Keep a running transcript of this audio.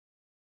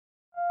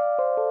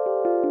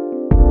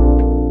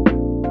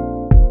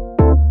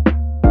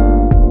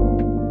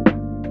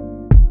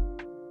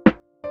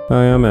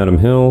Hi, I'm Adam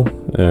Hill,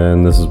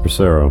 and this is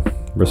Bracero.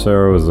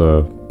 Bracero is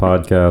a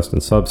podcast and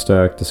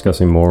Substack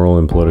discussing moral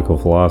and political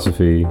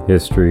philosophy,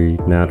 history,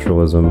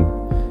 naturalism,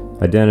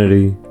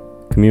 identity,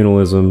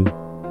 communalism,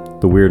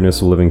 the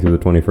weirdness of living through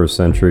the 21st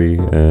century,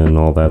 and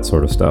all that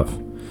sort of stuff.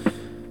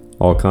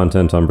 All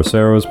content on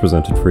Bracero is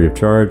presented free of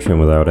charge and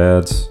without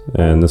ads,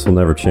 and this will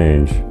never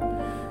change.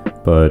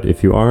 But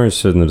if you are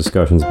interested in the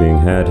discussions being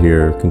had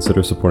here,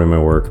 consider supporting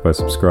my work by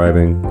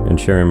subscribing and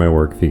sharing my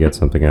work if you get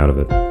something out of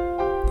it.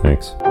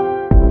 Thanks.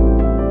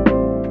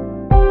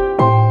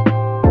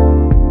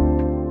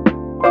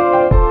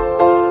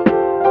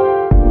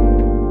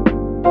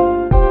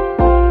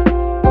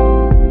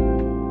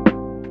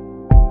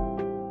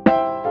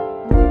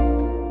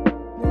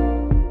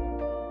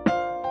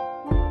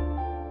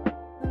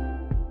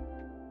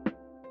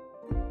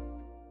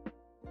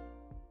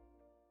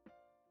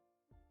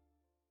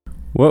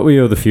 What We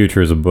Owe the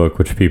Future is a book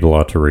which people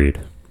ought to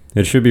read.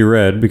 It should be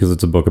read because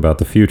it's a book about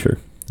the future,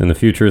 and the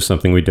future is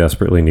something we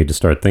desperately need to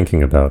start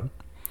thinking about.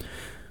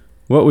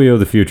 What We Owe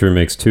the Future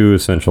makes two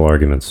essential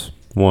arguments.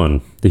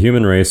 One, the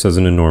human race has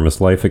an enormous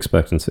life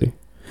expectancy.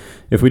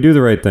 If we do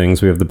the right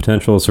things, we have the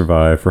potential to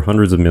survive for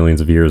hundreds of millions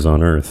of years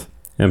on Earth,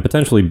 and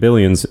potentially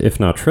billions,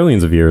 if not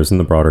trillions of years in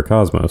the broader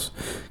cosmos,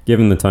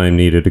 given the time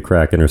needed to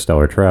crack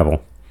interstellar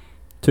travel.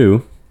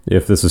 Two,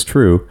 if this is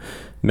true,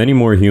 many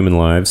more human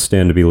lives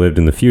stand to be lived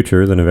in the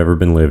future than have ever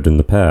been lived in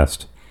the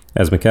past.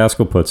 As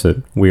McCaskill puts it,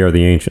 we are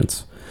the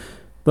ancients.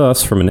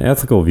 Thus, from an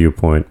ethical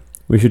viewpoint,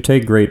 we should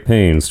take great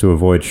pains to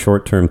avoid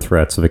short-term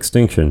threats of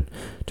extinction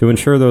to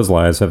ensure those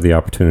lives have the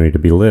opportunity to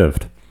be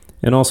lived,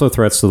 and also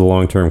threats to the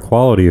long-term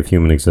quality of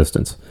human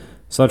existence,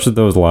 such that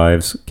those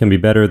lives can be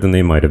better than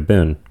they might have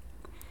been.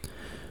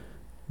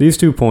 These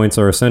 2 points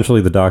are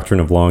essentially the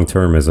doctrine of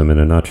Longtermism in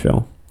a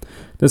nutshell.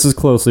 This is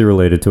closely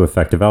related to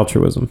effective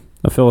altruism,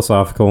 a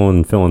philosophical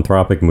and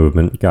philanthropic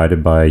movement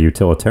guided by a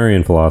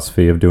utilitarian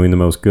philosophy of doing the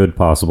most good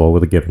possible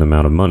with a given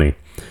amount of money,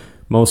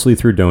 mostly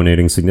through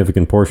donating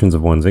significant portions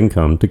of one's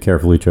income to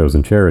carefully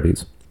chosen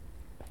charities.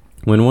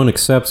 When one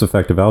accepts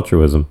effective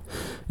altruism,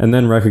 and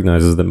then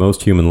recognizes that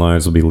most human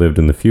lives will be lived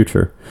in the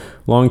future,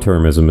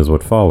 long-termism is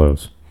what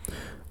follows.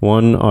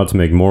 One ought to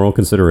make moral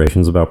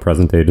considerations about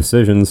present-day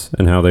decisions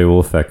and how they will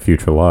affect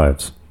future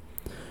lives.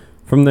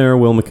 From there,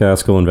 Will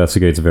McCaskill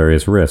investigates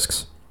various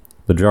risks.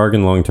 The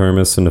jargon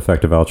long-termists and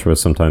effective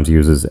altruists sometimes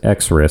uses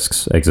X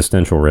risks,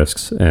 existential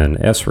risks, and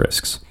S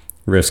risks,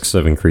 risks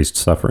of increased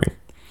suffering.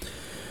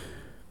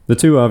 The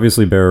two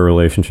obviously bear a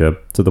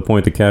relationship, to the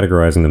point that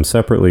categorizing them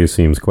separately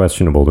seems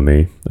questionable to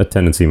me, a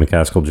tendency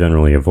McCaskill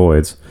generally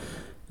avoids.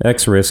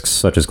 X risks,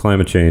 such as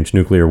climate change,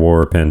 nuclear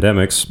war, or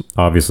pandemics,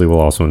 obviously will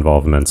also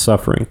involve immense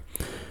suffering.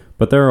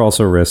 But there are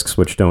also risks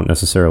which don't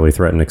necessarily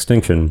threaten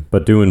extinction,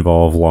 but do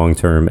involve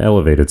long-term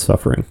elevated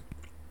suffering.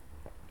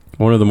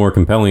 One of the more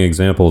compelling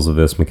examples of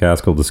this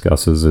McCaskill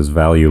discusses is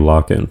value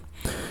lock-in,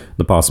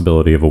 the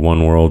possibility of a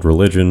one-world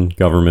religion,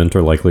 government,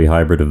 or likely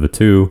hybrid of the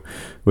two,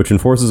 which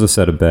enforces a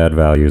set of bad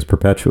values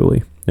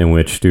perpetually, and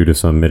which, due to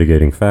some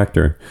mitigating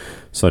factor,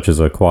 such as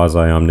a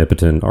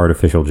quasi-omnipotent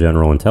artificial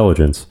general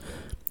intelligence,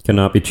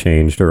 cannot be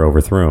changed or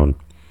overthrown.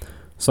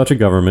 Such a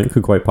government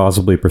could quite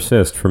possibly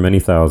persist for many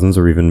thousands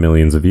or even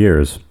millions of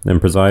years,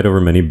 and preside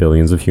over many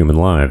billions of human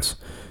lives,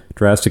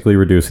 drastically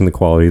reducing the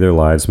quality their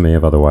lives may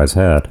have otherwise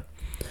had.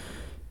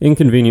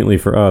 Inconveniently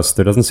for us,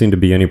 there doesn't seem to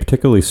be any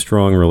particularly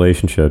strong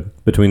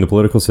relationship between the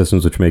political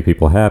systems which make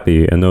people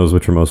happy and those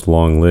which are most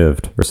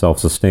long-lived or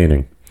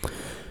self-sustaining.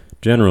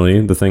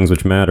 Generally, the things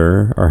which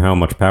matter are how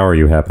much power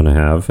you happen to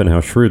have and how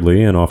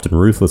shrewdly and often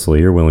ruthlessly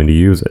you're willing to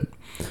use it.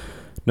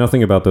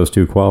 Nothing about those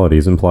two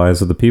qualities implies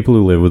that the people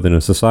who live within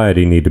a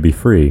society need to be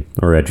free,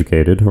 or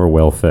educated, or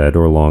well-fed,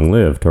 or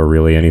long-lived, or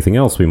really anything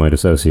else we might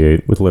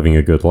associate with living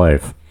a good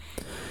life.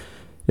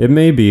 It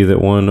may be that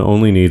one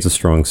only needs a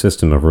strong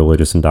system of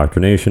religious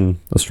indoctrination,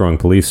 a strong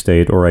police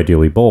state, or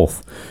ideally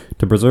both,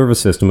 to preserve a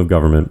system of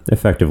government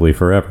effectively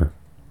forever.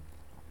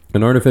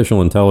 An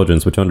artificial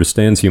intelligence which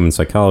understands human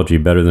psychology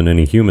better than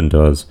any human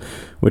does,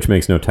 which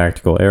makes no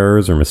tactical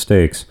errors or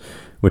mistakes,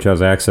 which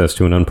has access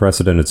to an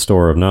unprecedented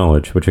store of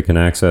knowledge, which it can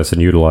access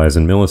and utilize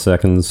in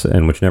milliseconds,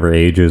 and which never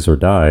ages or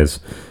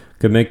dies,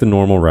 could make the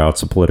normal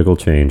routes of political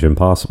change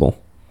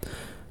impossible.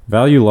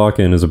 Value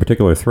lock-in is a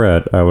particular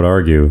threat, I would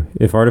argue,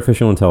 if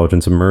artificial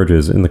intelligence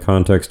emerges in the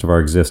context of our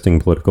existing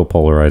political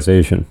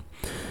polarization,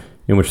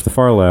 in which the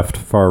far left,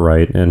 far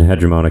right, and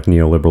hegemonic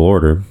neoliberal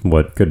order,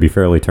 what could be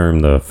fairly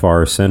termed the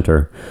far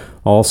center,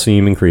 all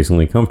seem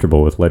increasingly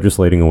comfortable with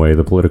legislating away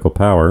the political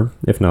power,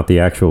 if not the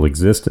actual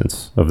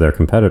existence, of their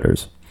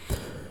competitors.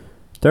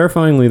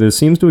 Terrifyingly, there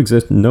seems to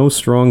exist no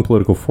strong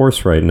political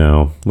force right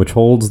now which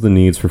holds the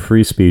needs for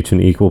free speech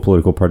and equal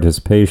political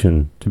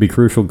participation to be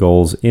crucial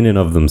goals in and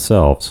of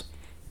themselves.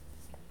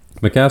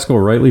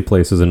 McCaskill rightly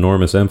places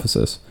enormous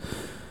emphasis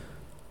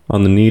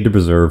on the need to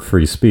preserve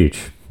free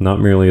speech, not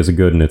merely as a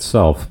good in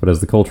itself, but as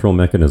the cultural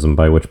mechanism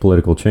by which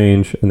political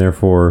change, and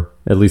therefore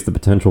at least the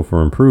potential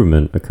for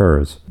improvement,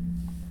 occurs.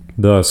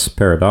 Thus,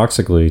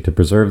 paradoxically, to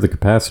preserve the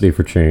capacity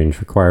for change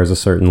requires a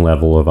certain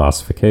level of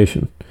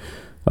ossification.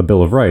 A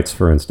Bill of Rights,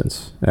 for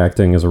instance,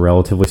 acting as a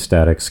relatively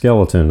static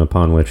skeleton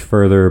upon which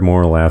further,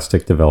 more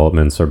elastic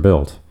developments are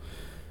built.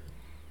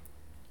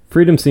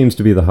 Freedom seems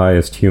to be the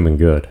highest human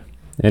good.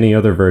 Any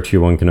other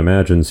virtue one can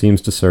imagine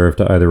seems to serve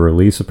to either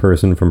release a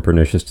person from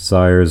pernicious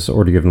desires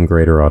or to give them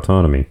greater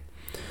autonomy.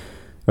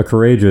 A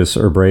courageous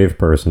or brave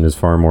person is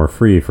far more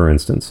free, for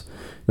instance,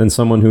 than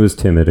someone who is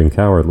timid and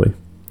cowardly.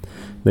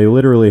 They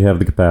literally have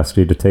the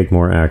capacity to take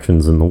more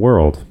actions in the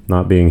world,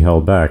 not being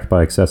held back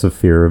by excessive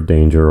fear of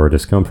danger or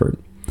discomfort.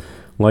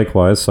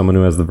 Likewise, someone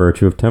who has the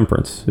virtue of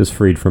temperance is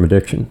freed from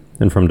addiction,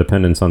 and from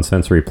dependence on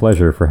sensory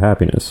pleasure for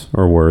happiness,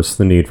 or worse,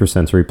 the need for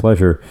sensory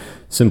pleasure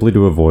simply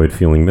to avoid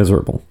feeling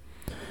miserable.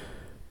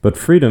 But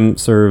freedom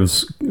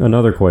serves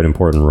another quite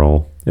important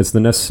role. It's the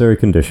necessary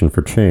condition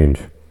for change.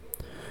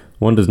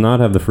 One does not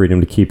have the freedom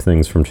to keep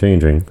things from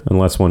changing,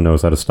 unless one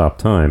knows how to stop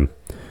time.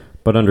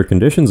 But under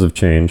conditions of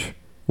change,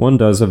 one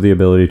does have the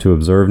ability to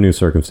observe new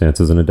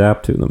circumstances and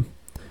adapt to them.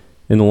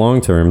 In the long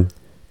term,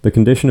 the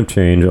condition of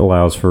change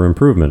allows for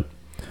improvement,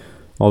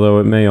 although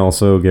it may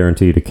also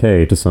guarantee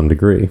decay to some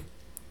degree.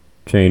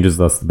 Change is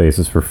thus the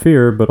basis for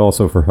fear, but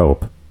also for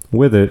hope.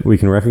 With it, we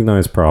can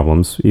recognize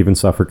problems, even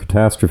suffer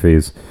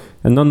catastrophes,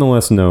 and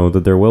nonetheless know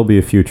that there will be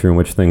a future in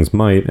which things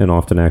might, and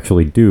often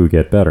actually do,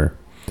 get better.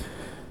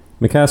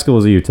 McCaskill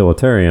is a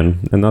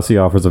utilitarian, and thus he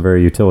offers a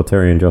very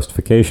utilitarian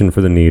justification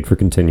for the need for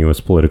continuous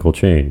political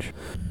change.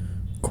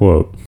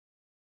 Quote,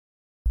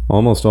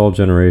 "Almost all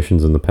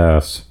generations in the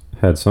past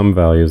had some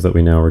values that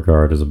we now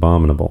regard as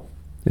abominable.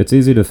 It's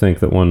easy to think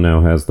that one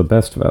now has the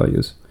best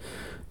values.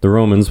 The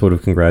Romans would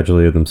have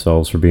congratulated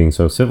themselves for being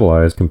so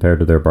civilized compared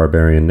to their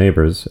barbarian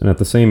neighbors, and at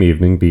the same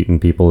evening beaten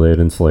people they had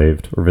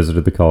enslaved, or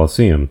visited the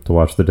Colosseum to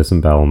watch the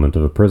disembowelment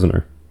of a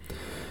prisoner.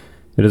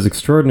 It is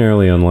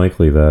extraordinarily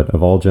unlikely that,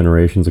 of all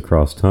generations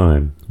across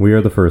time, we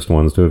are the first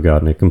ones to have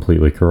gotten it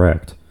completely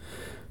correct.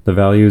 The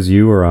values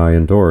you or I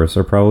endorse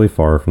are probably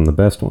far from the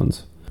best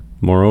ones.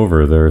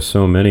 Moreover, there are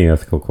so many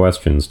ethical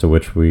questions to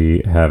which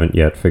we haven't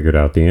yet figured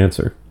out the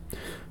answer.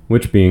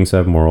 Which beings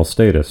have moral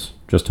status?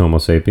 Just Homo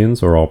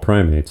sapiens, or all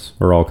primates,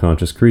 or all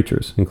conscious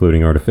creatures,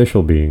 including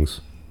artificial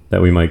beings,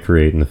 that we might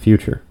create in the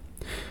future?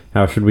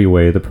 How should we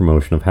weigh the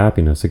promotion of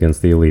happiness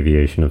against the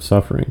alleviation of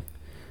suffering?"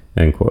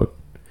 End quote.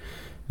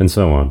 And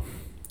so on.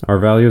 Our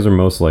values are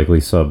most likely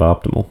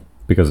suboptimal,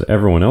 because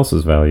everyone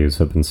else's values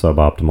have been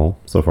suboptimal,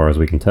 so far as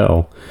we can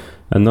tell,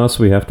 and thus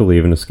we have to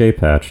leave an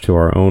escape hatch to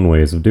our own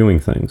ways of doing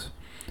things.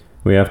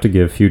 We have to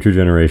give future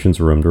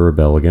generations room to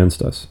rebel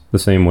against us, the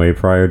same way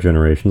prior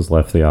generations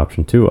left the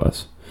option to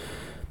us.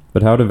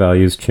 But how do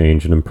values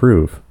change and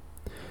improve?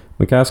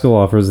 McCaskill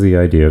offers the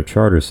idea of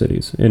charter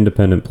cities,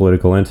 independent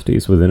political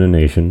entities within a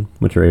nation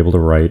which are able to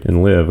write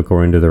and live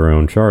according to their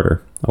own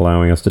charter,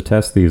 allowing us to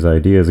test these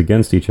ideas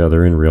against each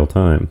other in real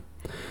time.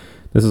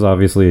 This is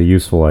obviously a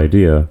useful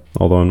idea,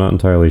 although I'm not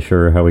entirely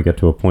sure how we get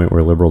to a point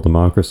where liberal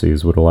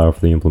democracies would allow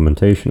for the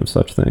implementation of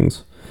such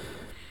things.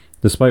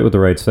 Despite what the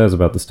right says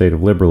about the state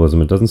of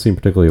liberalism, it doesn't seem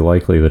particularly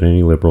likely that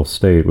any liberal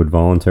state would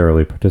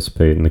voluntarily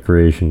participate in the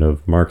creation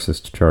of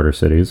Marxist charter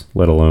cities,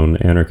 let alone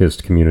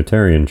anarchist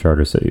communitarian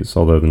charter cities,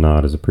 although the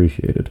nod is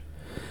appreciated.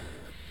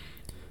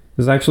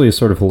 This is actually a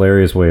sort of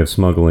hilarious way of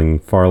smuggling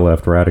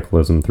far-left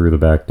radicalism through the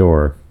back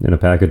door, in a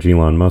package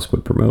Elon Musk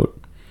would promote.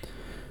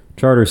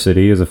 Charter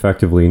city is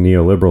effectively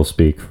neoliberal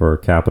speak for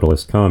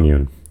capitalist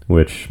commune,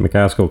 which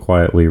McCaskill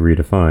quietly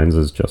redefines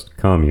as just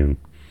commune.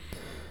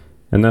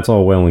 And that's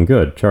all well and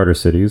good. Charter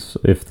cities,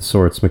 if the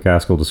sorts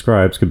McCaskill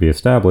describes could be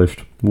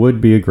established, would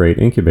be a great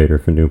incubator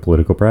for new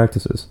political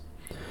practices.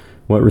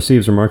 What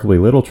receives remarkably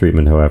little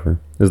treatment, however,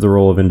 is the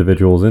role of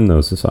individuals in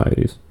those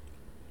societies.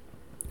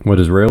 What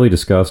is rarely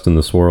discussed in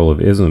the swirl of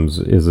isms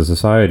is a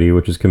society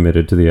which is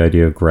committed to the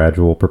idea of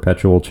gradual,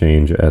 perpetual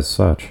change as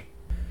such.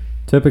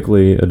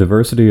 Typically, a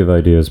diversity of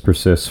ideas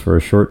persists for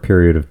a short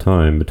period of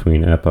time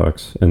between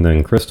epochs and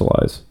then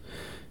crystallize,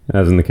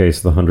 as in the case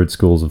of the 100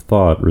 schools of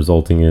thought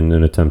resulting in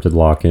an attempted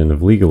lock-in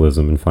of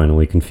legalism and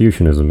finally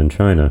Confucianism in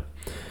China,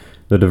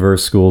 the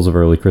diverse schools of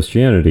early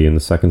Christianity in the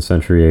 2nd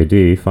century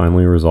AD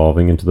finally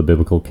resolving into the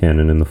biblical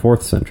canon in the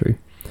 4th century,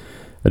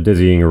 a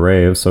dizzying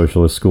array of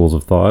socialist schools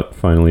of thought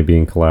finally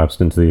being collapsed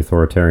into the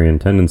authoritarian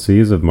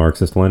tendencies of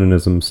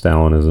Marxist-Leninism,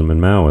 Stalinism,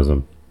 and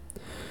Maoism.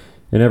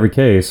 In every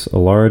case, a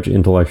large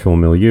intellectual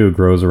milieu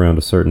grows around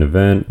a certain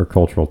event or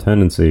cultural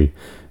tendency,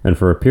 and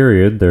for a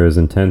period there is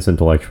intense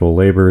intellectual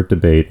labor,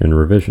 debate, and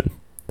revision.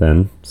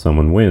 Then,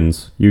 someone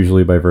wins,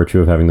 usually by virtue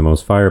of having the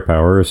most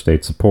firepower or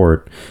state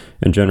support,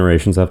 and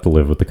generations have to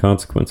live with the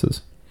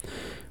consequences.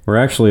 We're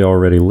actually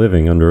already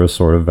living under a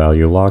sort of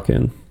value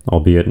lock-in,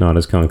 albeit not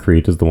as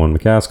concrete as the one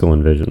McCaskill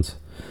envisions.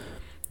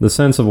 The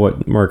sense of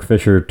what Mark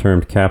Fisher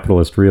termed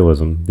capitalist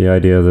realism, the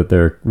idea that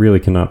there really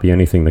cannot be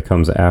anything that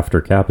comes after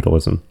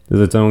capitalism,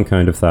 is its own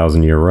kind of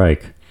thousand-year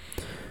Reich.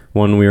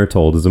 One we are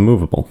told is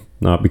immovable,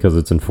 not because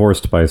it's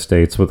enforced by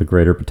states with a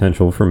greater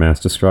potential for mass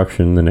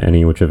destruction than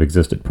any which have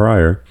existed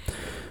prior,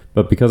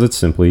 but because it's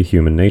simply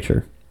human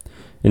nature.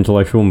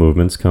 Intellectual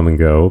movements come and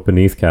go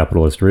beneath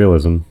capitalist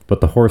realism, but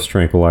the horse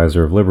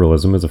tranquilizer of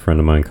liberalism, as a friend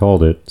of mine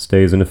called it,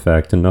 stays in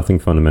effect and nothing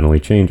fundamentally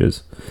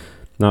changes.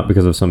 Not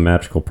because of some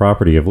magical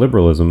property of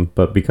liberalism,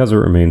 but because it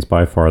remains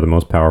by far the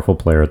most powerful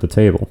player at the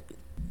table.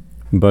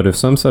 But if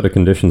some set of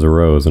conditions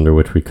arose under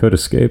which we could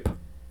escape,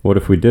 what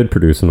if we did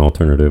produce an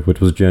alternative which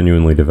was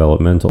genuinely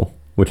developmental,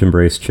 which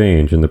embraced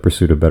change and the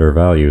pursuit of better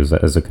values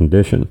as a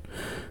condition,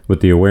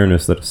 with the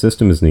awareness that a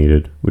system is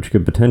needed which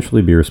could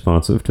potentially be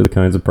responsive to the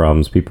kinds of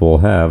problems people will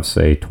have,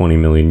 say, 20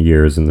 million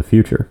years in the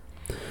future?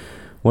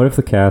 What if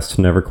the cast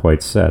never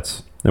quite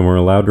sets, and we're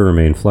allowed to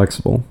remain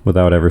flexible,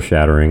 without ever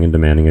shattering and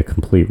demanding a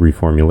complete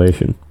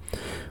reformulation?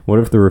 What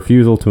if the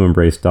refusal to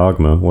embrace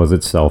dogma was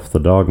itself the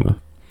dogma?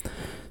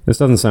 This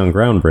doesn't sound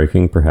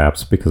groundbreaking,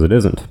 perhaps because it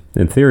isn't.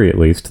 In theory, at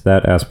least,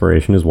 that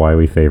aspiration is why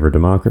we favor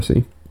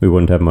democracy. We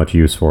wouldn't have much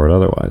use for it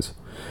otherwise.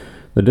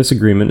 The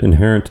disagreement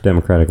inherent to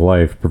democratic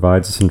life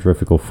provides a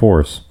centrifugal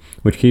force,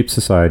 which keeps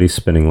society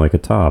spinning like a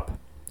top.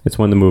 It's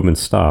when the movement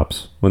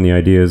stops, when the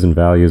ideas and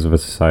values of a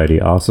society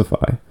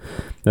ossify,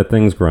 that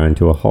things grind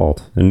to a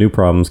halt, and new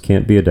problems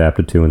can't be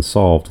adapted to and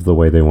solved the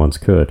way they once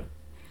could.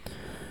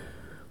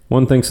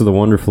 One thinks of the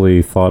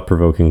wonderfully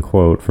thought-provoking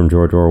quote from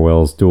George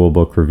Orwell's dual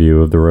book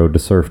review of The Road to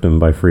Serfdom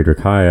by Friedrich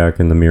Hayek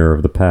and The Mirror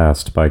of the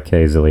Past by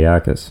Kay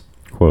Ziliakis.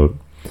 Quote,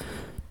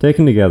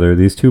 "Taken together,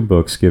 these two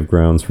books give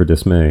grounds for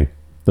dismay.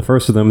 The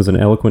first of them is an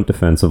eloquent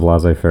defense of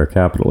laissez-faire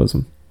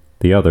capitalism.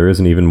 The other is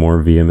an even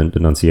more vehement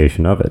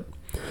denunciation of it.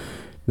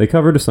 They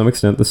cover to some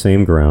extent the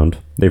same ground,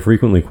 they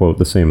frequently quote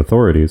the same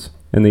authorities,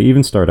 and they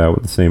even start out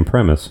with the same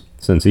premise,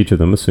 since each of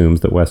them assumes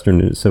that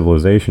Western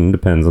civilization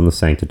depends on the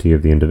sanctity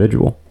of the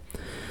individual.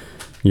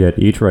 Yet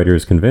each writer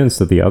is convinced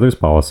that the other's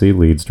policy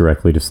leads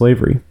directly to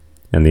slavery,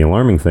 and the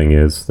alarming thing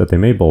is that they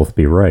may both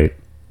be right."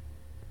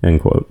 End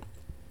quote.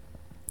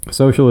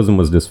 Socialism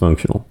was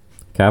dysfunctional.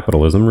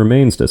 Capitalism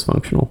remains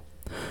dysfunctional.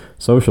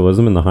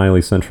 Socialism, in the highly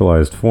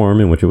centralized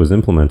form in which it was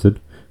implemented,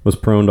 was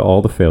prone to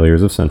all the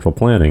failures of central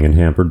planning and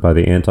hampered by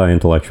the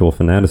anti-intellectual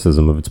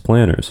fanaticism of its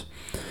planners.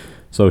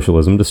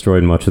 Socialism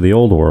destroyed much of the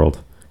old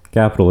world.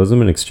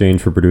 Capitalism, in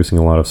exchange for producing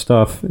a lot of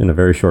stuff in a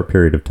very short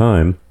period of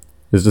time,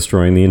 is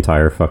destroying the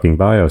entire fucking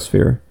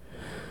biosphere.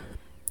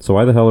 So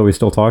why the hell are we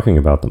still talking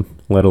about them,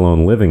 let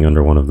alone living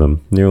under one of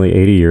them, nearly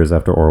 80 years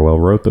after Orwell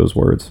wrote those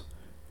words?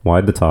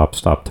 Why'd the top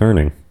stop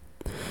turning?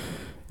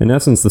 In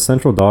essence, the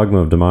central dogma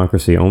of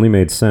democracy only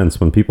made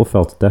sense when people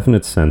felt a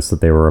definite sense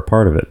that they were a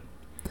part of it.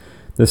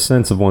 This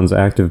sense of one's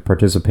active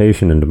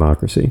participation in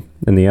democracy,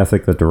 and the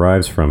ethic that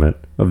derives from it,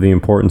 of the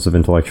importance of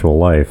intellectual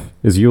life,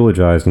 is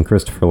eulogized in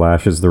Christopher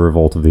Lash's The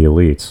Revolt of the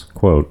Elites.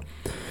 Quote,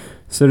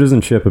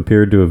 "Citizenship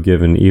appeared to have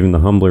given even the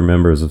humbler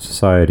members of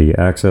society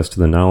access to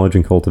the knowledge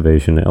and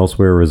cultivation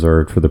elsewhere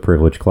reserved for the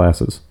privileged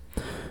classes.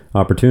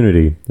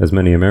 Opportunity, as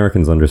many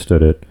Americans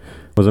understood it,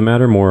 was a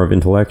matter more of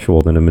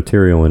intellectual than of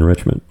material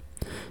enrichment.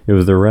 It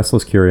was their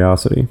restless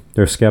curiosity,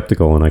 their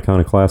skeptical and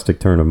iconoclastic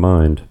turn of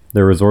mind,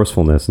 their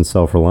resourcefulness and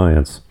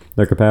self-reliance,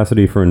 their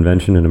capacity for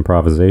invention and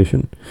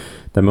improvisation,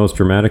 that most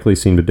dramatically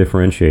seemed to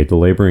differentiate the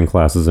laboring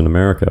classes in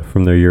America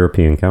from their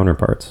European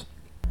counterparts."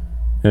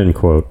 End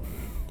quote.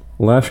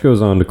 Lash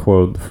goes on to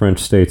quote the French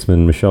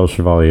statesman Michel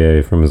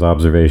Chevalier from his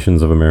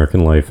Observations of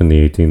American Life in the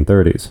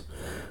 1830s,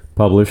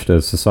 published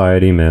as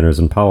Society, Manners,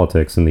 and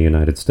Politics in the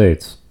United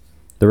States.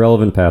 The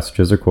relevant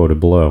passages are quoted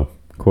below.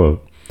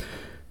 Quote,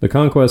 "The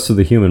conquests of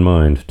the human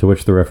mind, to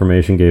which the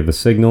Reformation gave the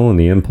signal and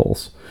the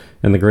impulse,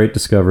 and the great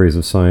discoveries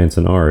of science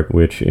and art,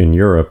 which, in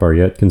Europe, are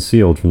yet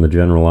concealed from the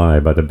general eye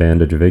by the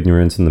bandage of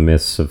ignorance and the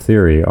mists of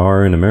theory,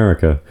 are, in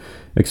America,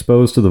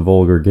 exposed to the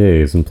vulgar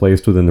gaze and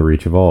placed within the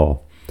reach of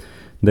all.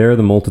 There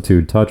the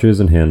multitude touches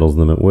and handles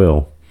them at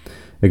will.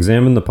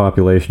 Examine the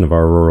population of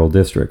our rural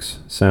districts,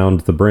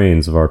 sound the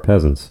brains of our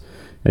peasants,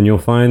 and you'll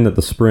find that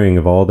the spring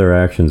of all their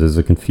actions is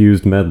a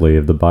confused medley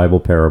of the Bible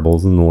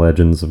parables and the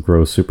legends of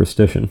gross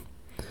superstition.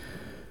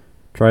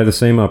 Try the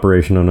same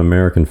operation on an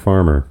American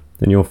farmer,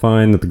 and you'll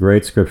find that the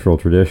great scriptural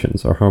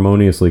traditions are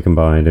harmoniously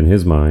combined in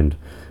his mind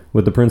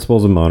with the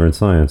principles of modern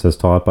science as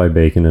taught by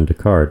Bacon and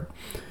Descartes,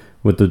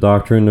 with the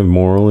doctrine of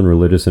moral and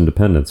religious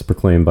independence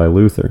proclaimed by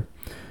Luther,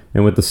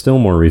 and with the still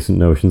more recent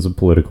notions of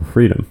political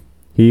freedom.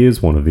 He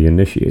is one of the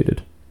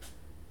initiated."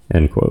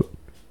 End quote.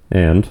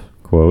 And,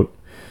 quote,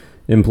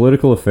 "In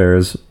political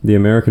affairs, the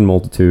American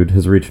multitude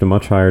has reached a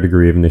much higher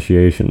degree of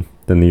initiation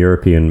than the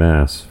European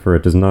mass, for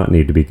it does not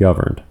need to be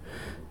governed.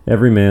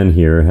 Every man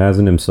here has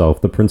in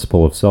himself the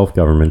principle of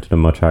self-government in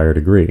a much higher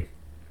degree,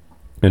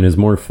 and is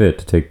more fit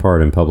to take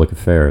part in public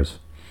affairs.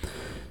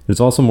 It is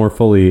also more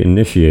fully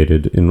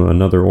initiated in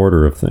another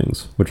order of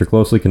things, which are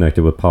closely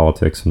connected with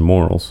politics and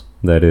morals,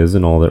 that is,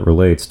 in all that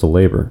relates to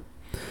labor.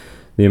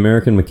 The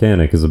American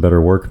mechanic is a better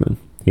workman.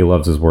 He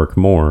loves his work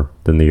more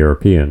than the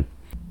European.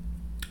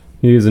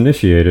 He is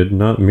initiated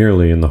not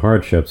merely in the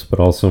hardships, but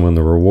also in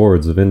the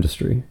rewards of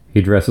industry.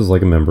 He dresses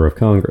like a member of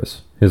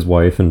Congress. His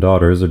wife and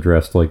daughters are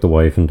dressed like the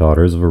wife and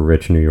daughters of a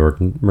rich New York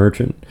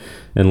merchant,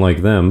 and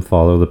like them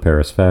follow the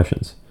Paris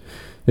fashions.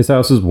 His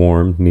house is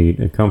warm, neat,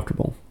 and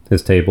comfortable.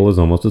 His table is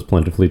almost as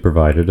plentifully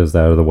provided as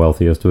that of the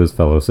wealthiest of his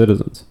fellow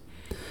citizens.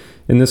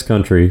 In this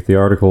country, the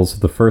articles of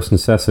the first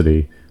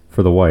necessity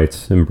for the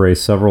whites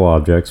embrace several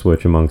objects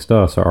which, amongst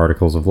us, are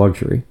articles of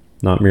luxury,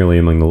 not merely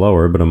among the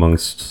lower, but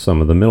amongst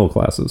some of the middle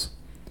classes."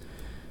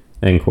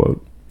 End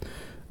quote.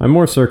 I'm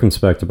more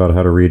circumspect about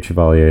how to read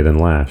Chevalier than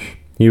Lasch.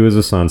 He was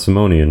a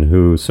Saint-Simonian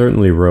who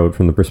certainly wrote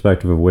from the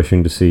perspective of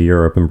wishing to see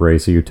Europe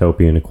embrace a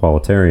utopian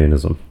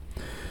equalitarianism.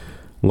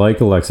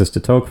 Like Alexis de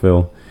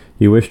Tocqueville,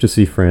 he wished to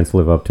see France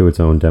live up to its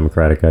own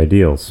democratic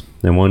ideals,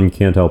 and one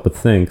can't help but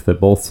think that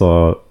both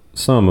saw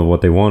some of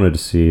what they wanted to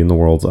see in the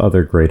world's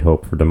other great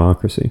hope for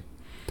democracy.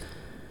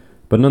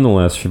 But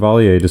nonetheless,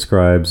 Chevalier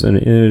describes an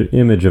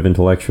image of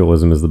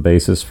intellectualism as the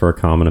basis for a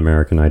common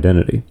American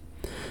identity.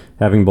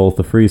 Having both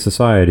a free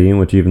society in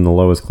which even the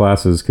lowest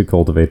classes could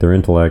cultivate their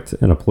intellect,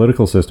 and a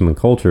political system and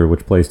culture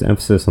which placed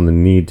emphasis on the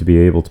need to be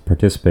able to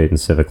participate in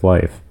civic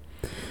life.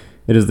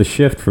 It is the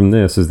shift from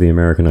this as the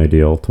American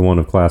ideal to one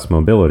of class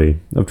mobility,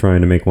 of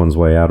trying to make one's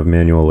way out of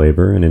manual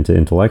labor and into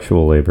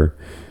intellectual labor,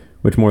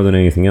 which more than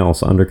anything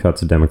else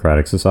undercuts a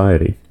democratic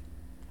society.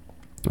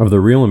 Of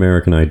the real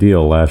American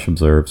ideal, Lasch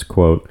observes,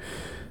 quote,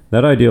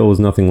 "That ideal was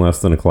nothing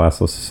less than a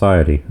classless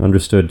society,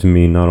 understood to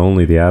mean not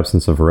only the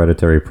absence of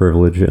hereditary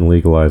privilege and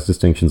legalized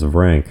distinctions of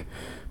rank,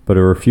 but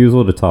a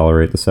refusal to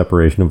tolerate the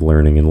separation of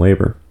learning and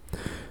labor.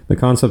 The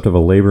concept of a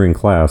laboring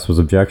class was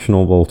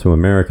objectionable to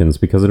Americans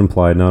because it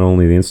implied not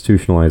only the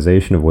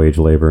institutionalization of wage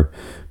labor,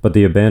 but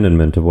the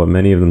abandonment of what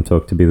many of them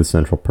took to be the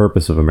central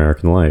purpose of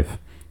American life,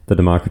 the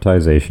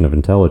democratization of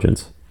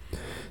intelligence.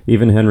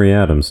 Even Henry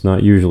Adams,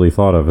 not usually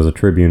thought of as a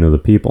tribune of the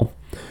people,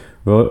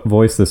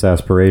 voiced this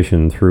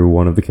aspiration through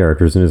one of the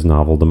characters in his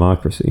novel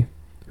Democracy,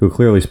 who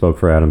clearly spoke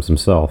for Adams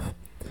himself.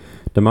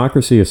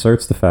 Democracy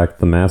asserts the fact that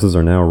the masses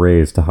are now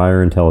raised to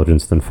higher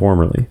intelligence than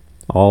formerly.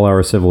 All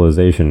our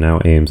civilization now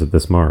aims at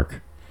this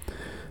mark.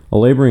 A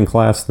laboring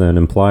class, then,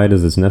 implied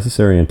as its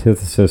necessary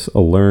antithesis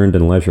a learned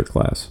and leisure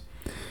class.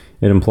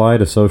 It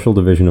implied a social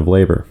division of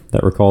labor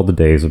that recalled the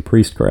days of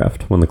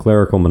priestcraft, when the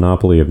clerical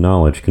monopoly of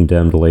knowledge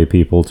condemned lay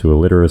people to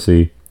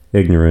illiteracy,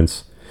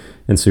 ignorance,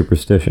 and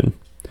superstition.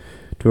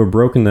 To have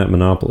broken that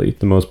monopoly,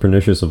 the most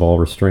pernicious of all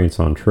restraints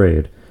on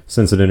trade,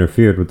 since it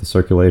interfered with the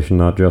circulation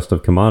not just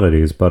of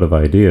commodities but of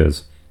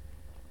ideas,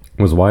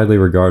 was widely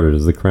regarded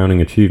as the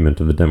crowning achievement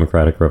of the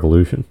democratic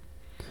revolution.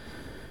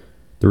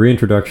 The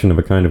reintroduction of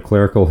a kind of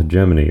clerical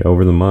hegemony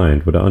over the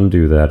mind would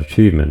undo that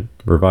achievement,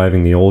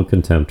 reviving the old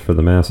contempt for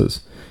the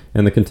masses,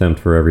 and the contempt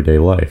for everyday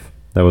life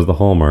that was the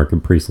hallmark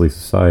of priestly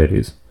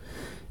societies.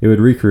 It would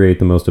recreate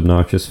the most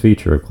obnoxious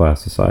feature of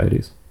class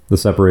societies, the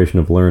separation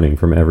of learning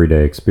from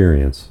everyday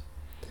experience."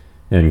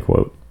 End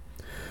quote.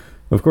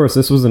 Of course,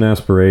 this was an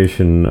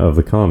aspiration of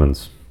the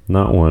commons,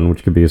 not one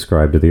which could be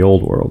ascribed to the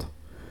old world.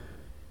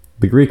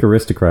 The Greek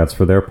aristocrats,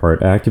 for their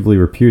part, actively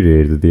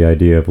repudiated the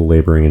idea of a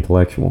laboring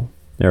intellectual.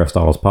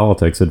 Aristotle's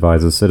Politics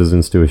advises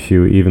citizens to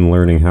eschew even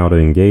learning how to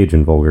engage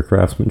in vulgar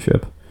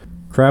craftsmanship.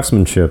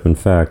 Craftsmanship, in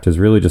fact, is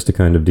really just a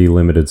kind of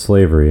delimited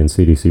slavery in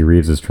C.D.C.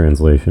 Reeves's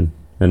translation,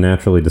 and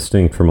naturally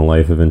distinct from a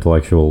life of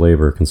intellectual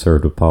labor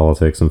concerned with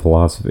politics and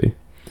philosophy.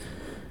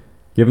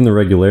 Given the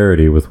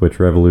regularity with which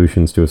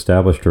revolutions to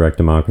establish direct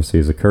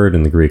democracies occurred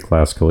in the Greek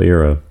classical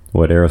era,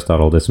 what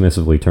Aristotle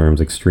dismissively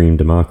terms extreme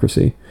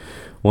democracy,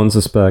 one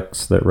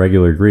suspects that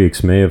regular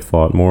Greeks may have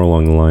thought more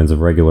along the lines of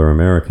regular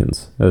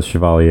Americans, as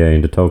Chevalier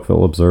and de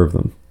Tocqueville observe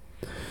them.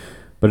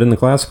 But in the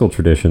classical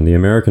tradition, the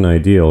American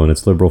ideal and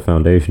its liberal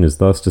foundation is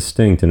thus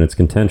distinct in its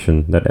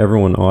contention that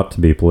everyone ought to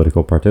be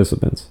political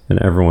participants, and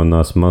everyone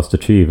thus must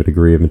achieve a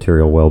degree of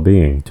material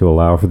well-being to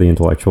allow for the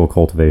intellectual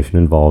cultivation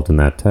involved in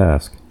that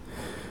task.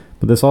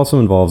 But this also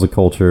involves a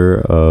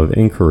culture of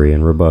inquiry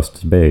and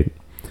robust debate.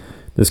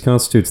 This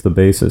constitutes the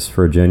basis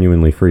for a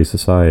genuinely free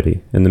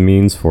society, and the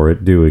means for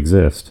it do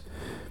exist.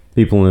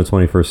 People in the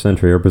 21st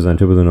century are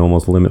presented with an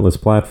almost limitless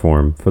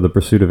platform for the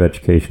pursuit of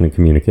education and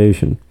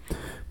communication.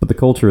 But the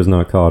culture is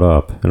not caught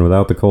up, and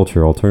without the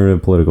culture,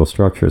 alternative political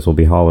structures will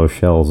be hollow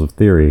shells of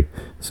theory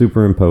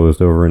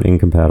superimposed over an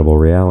incompatible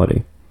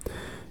reality.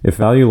 If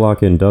value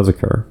lock-in does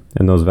occur,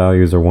 and those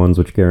values are ones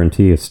which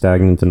guarantee a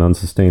stagnant and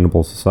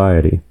unsustainable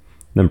society,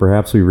 then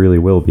perhaps we really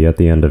will be at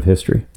the end of history.